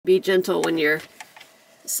Be gentle when you're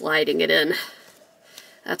sliding it in.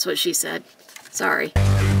 That's what she said. Sorry.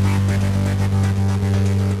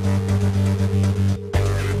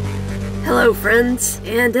 Hello, friends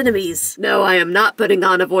and enemies. No, I am not putting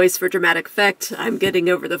on a voice for dramatic effect. I'm getting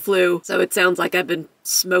over the flu, so it sounds like I've been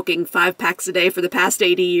smoking 5 packs a day for the past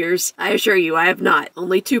 80 years. I assure you, I have not.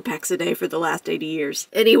 Only 2 packs a day for the last 80 years.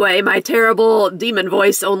 Anyway, my terrible demon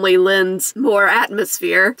voice only lends more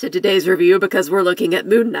atmosphere to today's review because we're looking at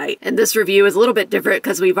Moon Knight. And this review is a little bit different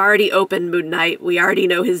because we've already opened Moon Knight. We already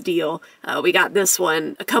know his deal. We got this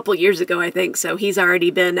one a couple years ago, I think, so he's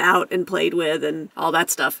already been out and played with and all that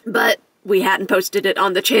stuff. But we hadn't posted it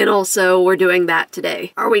on the channel, so we're doing that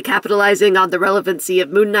today. Are we capitalizing on the relevancy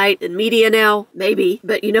of Moon Knight in media now? Maybe.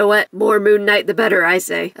 But you know what? More Moon Knight the better, I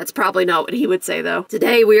say. That's probably not what he would say, though.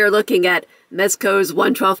 Today we are looking at Mezco's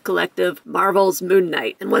 1/12 Collective, Marvel's Moon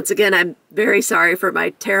Knight. And once again, I'm very sorry for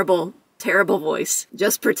my terrible, terrible voice.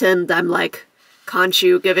 Just pretend I'm like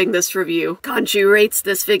Khonshu giving this review. Khonshu rates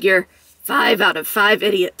this figure 5 out of 5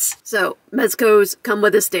 idiots. So, Mezco's come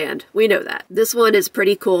with a stand. We know that. This one is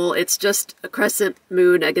pretty cool. It's just a crescent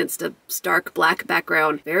moon against a stark black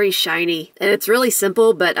background. Very shiny. And it's really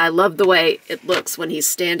simple, but I love the way it looks when he's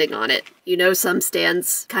standing on it. You know, some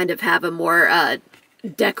stands kind of have a more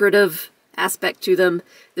decorative aspect to them.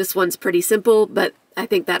 This one's pretty simple, but I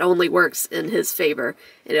think that only works in his favor.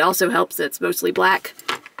 And it also helps that it's mostly black.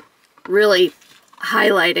 Really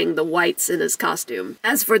highlighting the whites in his costume.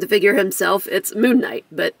 As for the figure himself, it's Moon Knight,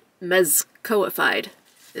 but Mezcoified.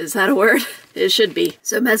 Is that a word? It should be.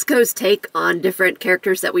 So Mezco's take on different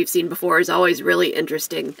characters that we've seen before is always really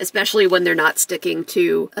interesting, especially when they're not sticking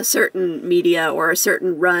to a certain media or a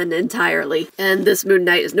certain run entirely. And this Moon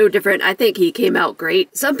Knight is no different. I think he came out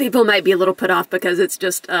great. Some people might be a little put off because it's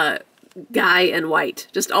just guy and white,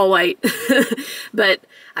 just all white. But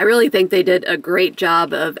I really think they did a great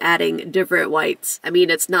job of adding different whites. I mean,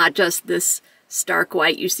 it's not just this stark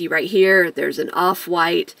white you see right here. There's an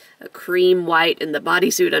off-white, a cream white in the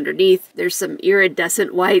bodysuit underneath. There's some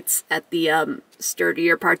iridescent whites at the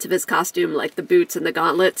sturdier parts of his costume, like the boots and the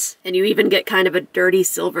gauntlets. And you even get kind of a dirty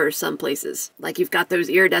silver some places. Like you've got those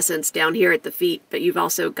iridescents down here at the feet, but you've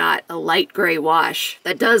also got a light gray wash.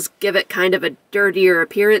 That does give it kind of a dirtier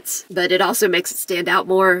appearance, but it also makes it stand out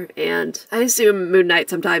more, and I assume Moon Knight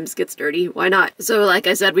sometimes gets dirty. Why not? So like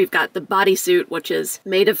I said, we've got the bodysuit, which is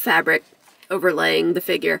made of fabric, overlaying the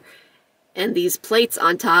figure. And these plates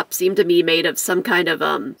on top seem to be made of some kind of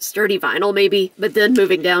sturdy vinyl maybe. But then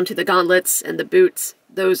moving down to the gauntlets and the boots,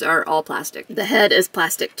 those are all plastic. The head is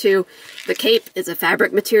plastic too. The cape is a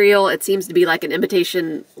fabric material. It seems to be like an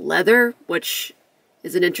imitation leather, which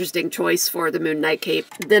is an interesting choice for the Moon Knight cape.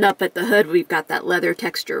 Then up at the hood, we've got that leather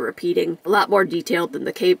texture repeating. A lot more detailed than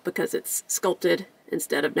the cape because it's sculpted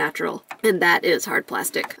instead of natural. And that is hard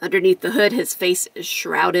plastic. Underneath the hood, his face is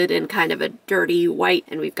shrouded in kind of a dirty white,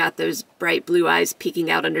 and we've got those bright blue eyes peeking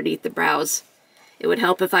out underneath the brows. It would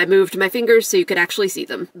help if I moved my fingers so you could actually see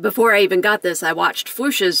them. Before I even got this, I watched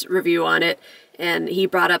Flush's review on it, and he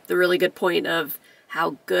brought up the really good point of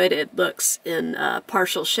how good it looks in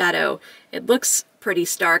partial shadow. It looks pretty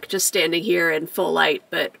stark just standing here in full light,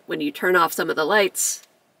 but when you turn off some of the lights,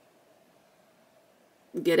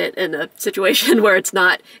 get it in a situation where it's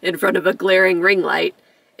not in front of a glaring ring light,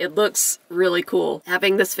 it looks really cool.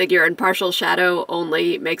 Having this figure in partial shadow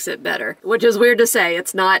only makes it better, which is weird to say.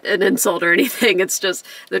 It's not an insult or anything, it's just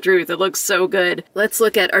the truth. It looks so good. Let's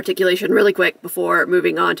look at articulation really quick before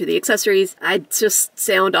moving on to the accessories. I just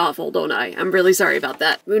sound awful, don't I? I'm really sorry about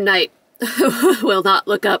that. Moon Knight will not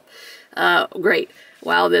look up great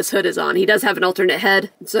while this hood is on. He does have an alternate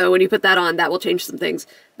head, so when you put that on, that will change some things.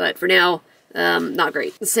 But for now, not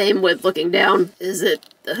great. The same with looking down. Is it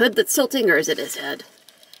the hood that's tilting or is it his head?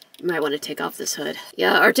 You might want to take off this hood.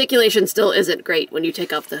 Yeah, articulation still isn't great when you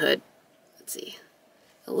take off the hood. Let's see.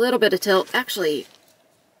 A little bit of tilt. Actually,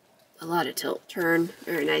 a lot of tilt. Turn.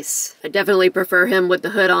 Very nice. I definitely prefer him with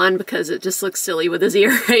the hood on because it just looks silly with his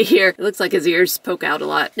ear right here. It looks like his ears poke out a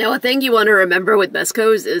lot. Now, a thing you want to remember with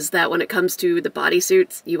Mezco's is that when it comes to the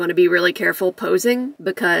bodysuits, you want to be really careful posing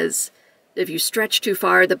because if you stretch too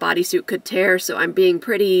far, the bodysuit could tear, so I'm being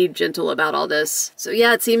pretty gentle about all this. So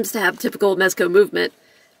yeah, it seems to have typical Mezco movement.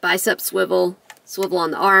 Bicep swivel, swivel on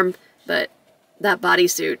the arm, but that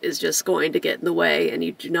bodysuit is just going to get in the way, and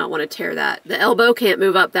you do not want to tear that. The elbow can't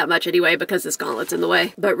move up that much anyway because this gauntlet's in the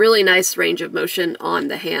way, but really nice range of motion on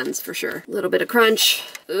the hands for sure. A little bit of crunch.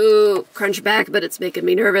 Ooh, crunch back, but it's making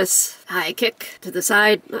me nervous. High kick to the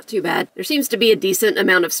side, not too bad. There seems to be a decent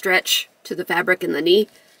amount of stretch to the fabric in the knee,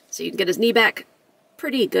 so you can get his knee back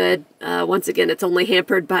pretty good. Once again, it's only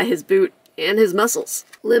hampered by his boot and his muscles.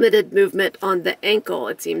 Limited movement on the ankle,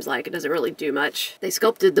 it seems like. It doesn't really do much. They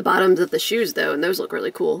sculpted the bottoms of the shoes, though, and those look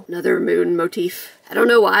really cool. Another moon motif. I don't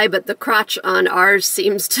know why, but the crotch on ours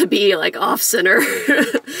seems to be, like, off-center.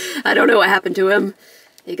 I don't know what happened to him.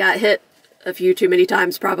 He got hit a few too many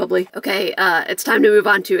times, probably. Okay, it's time to move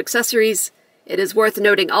on to accessories. It is worth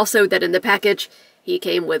noting also that in the package, he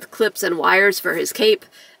came with clips and wires for his cape,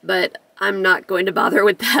 but I'm not going to bother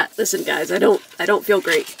with that. Listen, guys, I don't feel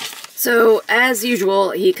great. So, as usual,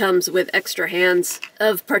 he comes with extra hands.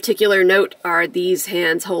 Of particular note are these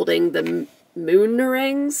hands holding the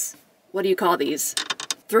moonerangs? What do you call these?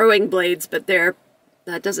 Throwing blades, but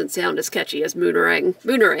that doesn't sound as catchy as moonerang.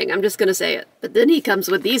 Moonerang, I'm just gonna say it. But then he comes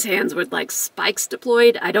with these hands with, like, spikes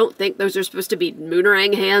deployed. I don't think those are supposed to be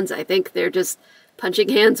moonerang hands. I think they're just punching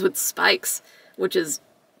hands with spikes, which is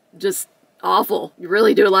just awful. You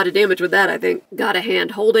really do a lot of damage with that, I think. Got a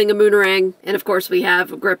hand holding a moonerang, and of course we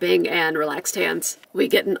have gripping and relaxed hands. We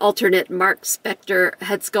get an alternate Mark Spector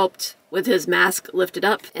head sculpt with his mask lifted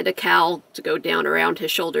up and a cowl to go down around his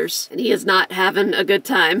shoulders. And he is not having a good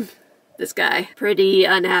time, this guy. Pretty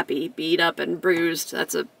unhappy, beat up and bruised.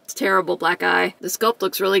 That's a terrible black eye. The sculpt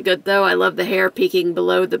looks really good though. I love the hair peeking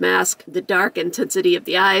below the mask, the dark intensity of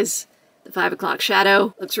the eyes. The 5 o'clock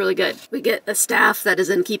shadow looks really good. We get a staff that is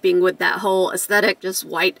in keeping with that whole aesthetic, just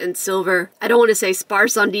white and silver. I don't want to say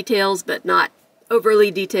sparse on details, but not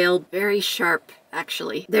overly detailed. Very sharp,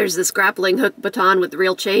 actually. There's this grappling hook baton with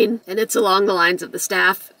real chain, and it's along the lines of the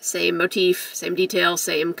staff. Same motif, same detail,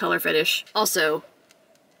 same color finish. Also,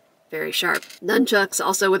 very sharp. Nunchucks,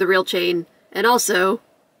 also with a real chain, and also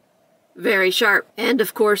very sharp. And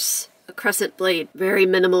of course, a crescent blade. Very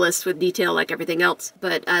minimalist with detail like everything else,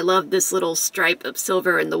 but I love this little stripe of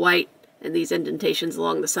silver in the white and these indentations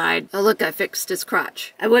along the side. Oh look, I fixed his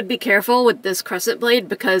crotch. I would be careful with this crescent blade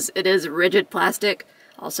because it is rigid plastic,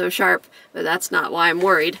 also sharp, but that's not why I'm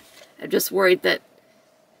worried. I'm just worried that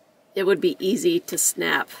it would be easy to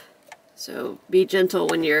snap. So be gentle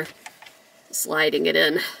when you're sliding it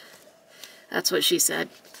in. That's what she said.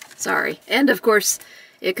 Sorry. And of course,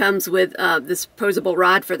 it comes with this posable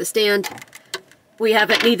rod for the stand. We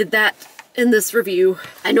haven't needed that in this review.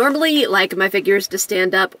 I normally like my figures to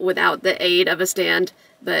stand up without the aid of a stand,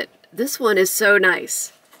 but this one is so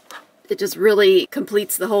nice. It just really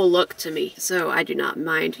completes the whole look to me, so I do not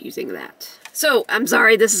mind using that. So, I'm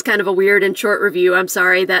sorry this is kind of a weird and short review. I'm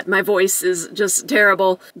sorry that my voice is just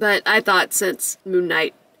terrible, but I thought since Moon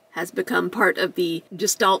Knight has become part of the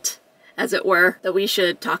gestalt, as it were, that we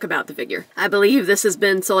should talk about the figure. I believe this has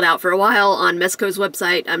been sold out for a while on Mezco's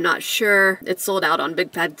website. I'm not sure. It's sold out on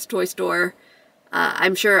Big Pad's toy store.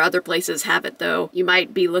 I'm sure other places have it, though. You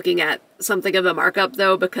might be looking at something of a markup,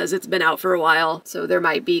 though, because it's been out for a while, so there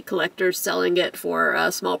might be collectors selling it for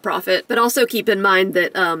a small profit. But also keep in mind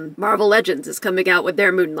that Marvel Legends is coming out with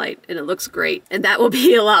their Moon Knight, and it looks great. And that will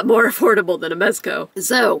be a lot more affordable than a Mezco.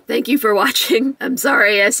 So, thank you for watching. I'm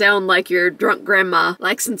sorry I sound like your drunk grandma.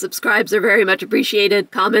 Likes and subscribes are very much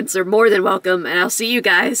appreciated. Comments are more than welcome, and I'll see you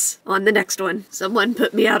guys on the next one. Someone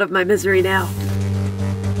put me out of my misery now.